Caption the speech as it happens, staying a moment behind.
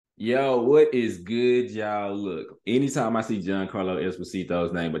Yo, what is good, y'all? Look, anytime I see Giancarlo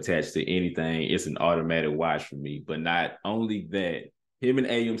Esposito's name attached to anything, it's an automatic watch for me. But not only that, him and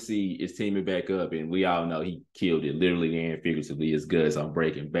AMC is teaming back up, and we all know he killed it literally and figuratively as Gus on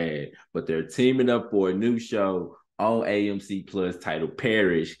Breaking Bad. But they're teaming up for a new show on AMC Plus titled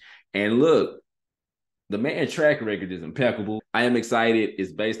Parish. And look, the man's track record is impeccable. I am excited.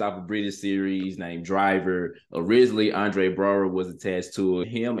 It's based off a British series named Driver. Originally, Andre Braugher was attached to it.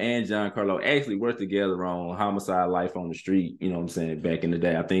 Him and Giancarlo actually worked together on Homicide: Life on the Street, you know what I'm saying, back in the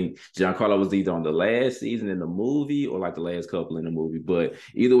day. I think Giancarlo was either on the last season in the movie or like the last couple in the movie. But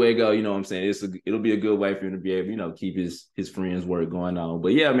either way it go, you know what I'm saying, it'll be a good way for him to be able, keep his friends' work going on.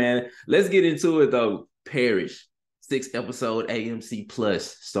 But yeah, man, let's get into it though. Parish. 6-episode AMC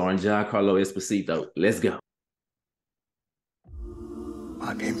Plus, starring Giancarlo Esposito. Let's go.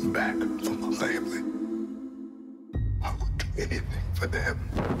 I came back for my family. I would do anything for them.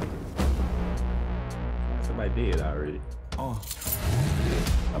 Somebody did already.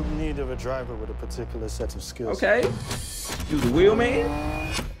 I'm in need of a driver with a particular set of skills. Okay. You the wheelman?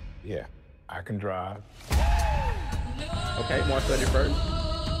 Yeah, I can drive. Okay, March 31st.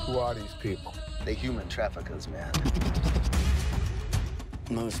 Who are these people? They human traffickers, man.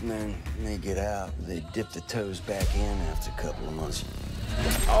 Most men, when they get out, they dip the toes back in after a couple of months.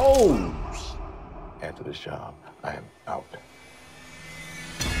 Oh! After this job, I am out.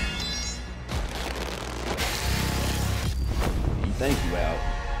 You think you out?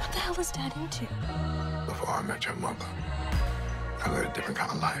 What the hell is Dad into? Before I met your mother, I led a different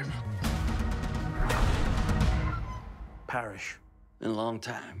kind of life. Parish. In a long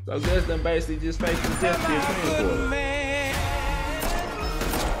time. So Gus done basically just faced his death to your transporter.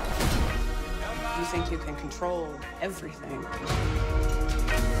 You think you can control everything. It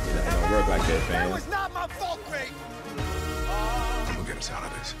don't work like that, fam. That was not my fault, Greg. I'm gonna get us out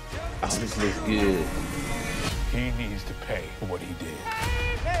of this. Oh, this looks good. He needs to pay for what he did.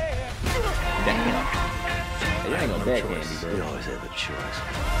 Damn. Hey, you ain't gonna backhand me, bro. You always have a choice.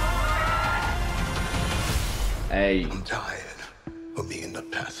 Hey. I'm tired of being the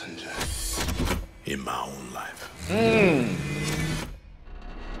passenger in my own life.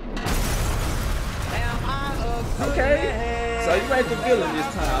 Okay. So you ain't the villain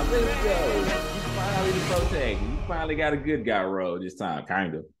this time. Let's go. You finally the protagonist. You finally got a good guy role this time,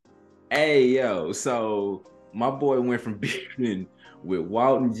 kind of. Hey, yo. So my boy went from beefing with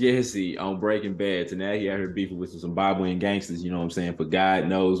Walt and Jesse on Breaking Bad to now he out here beefing with some Zimbabwean gangsters, you know what I'm saying, for God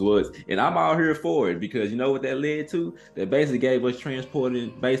knows what. And I'm all here for it because you know what that led to? That basically gave us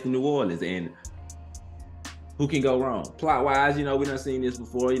transporting based in New Orleans. And who can go wrong? Plot-wise, we done seen this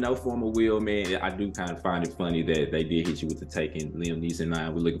before, former wheelman. I do kind of find it funny that they did hit you with the taking Liam Neeson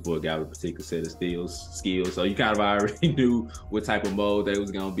line. We're looking for a guy with a particular set of skills. So you kind of already knew what type of mode they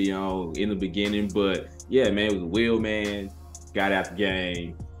was going to be on in the beginning. But yeah, man, it was a wheelman. Got out the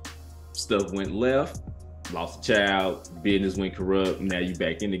game, stuff went left, lost a child, business went corrupt. Now you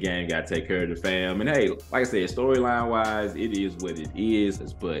back in the game, got to take care of the fam. And hey, like I said, storyline wise, it is what it is.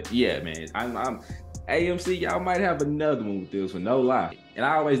 But yeah, man, I'm AMC, y'all might have another one with this one, no lie. And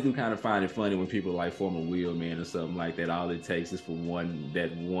I always do kind of find it funny when people are like former wheelman or something like that. All it takes is for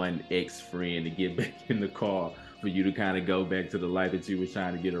that one ex-friend to get back in the car for you to kind of go back to the life that you were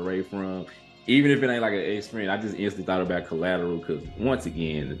trying to get away from. Even if it ain't like an ex-friend, I just instantly thought about Collateral because, once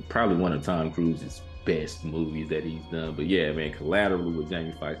again, probably one of Tom Cruise's best movies that he's done. But yeah, man, Collateral with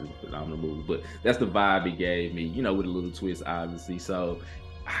Jamie Foxx is a phenomenal movie. But that's the vibe he gave me, with a little twist, obviously. So,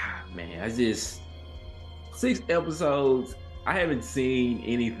 man, 6 episodes. I haven't seen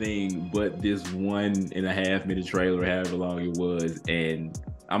anything but this 1.5 minute trailer, however long it was. And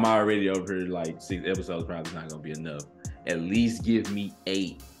I'm already over here like 6 episodes probably not going to be enough. At least give me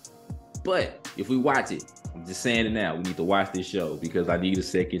 8. But if we watch it, I'm just saying it now, we need to watch this show because I need a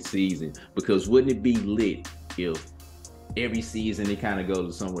second season. Because wouldn't it be lit if every season they kind of go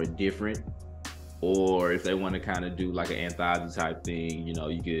to somewhere different? Or if they want to kind of do like an anthology type thing, you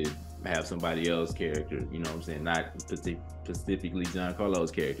could have somebody else's character, you know what I'm saying? Not specifically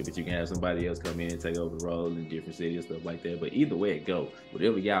Giancarlo's character, but you can have somebody else come in and take over the role in different cities, stuff like that. But either way it go,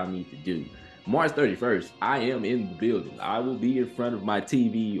 whatever y'all need to do. March 31st, I am in the building. I will be in front of my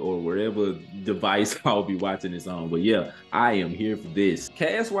TV or whatever device I'll be watching this on. But yeah, I am here for this.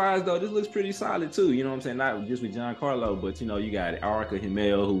 Cast-wise, though, this looks pretty solid, too. You know what I'm saying? Not just with Giancarlo, but, you got Erica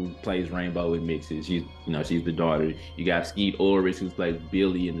Himmel, who plays Rainbow in Mixes. She's the daughter. You got Skeet Ulrich, who plays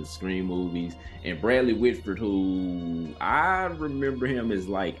Billy in the Scream movies. And Bradley Whitford, who I remember him as,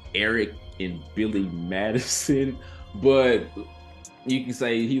 like, Eric in Billy Madison. But you can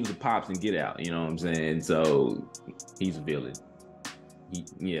say he was a Pops in Get Out, you know what I'm saying? So he's a villain.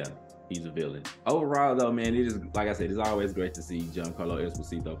 he's a villain. Overall, though, man, it is, like I said, it's always great to see Giancarlo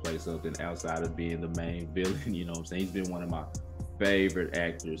Esposito play something outside of being the main villain. You know what I'm saying? He's been one of my favorite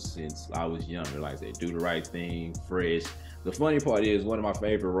actors since I was younger. Like I said, Do the Right Thing, Fresh. The funny part is, one of my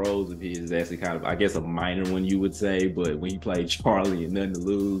favorite roles of his is actually kind of, I guess, a minor one, you would say, but when he played Charlie in Nothing to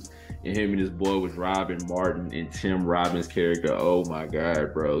Lose, and him and his boy was Robin Martin and Tim Robbins' character, oh my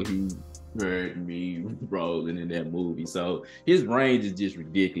God, bro, he hurt me rolling in that movie. So his range is just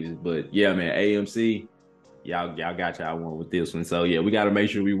ridiculous. But yeah, man, AMC, y'all got y'all one with this one. So yeah, we got to make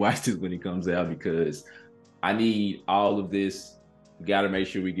sure we watch this when it comes out, because I need all of this. We got to make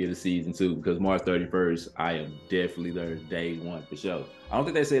sure we get a season 2, because March 31st, I am definitely there day one for sure. I don't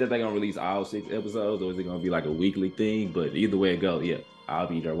think they say that they're going to release all 6 episodes, or is it going to be like a weekly thing? But either way it goes, yeah, I'll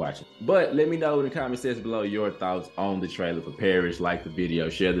be there watching. But let me know in the comment section below your thoughts on the trailer for Parish. Like the video,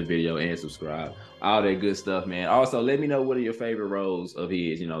 share the video, and subscribe. All that good stuff, man. Also, let me know what are your favorite roles of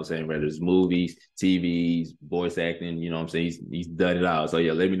his, you know what I'm saying, whether it's movies, TVs, voice acting, you know what I'm saying? He's done it all. So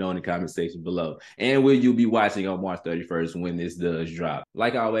yeah, let me know in the comment section below. And will you be watching on March 31st when this does drop?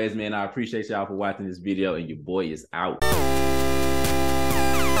 Like always, man, I appreciate y'all for watching this video, and your boy is out.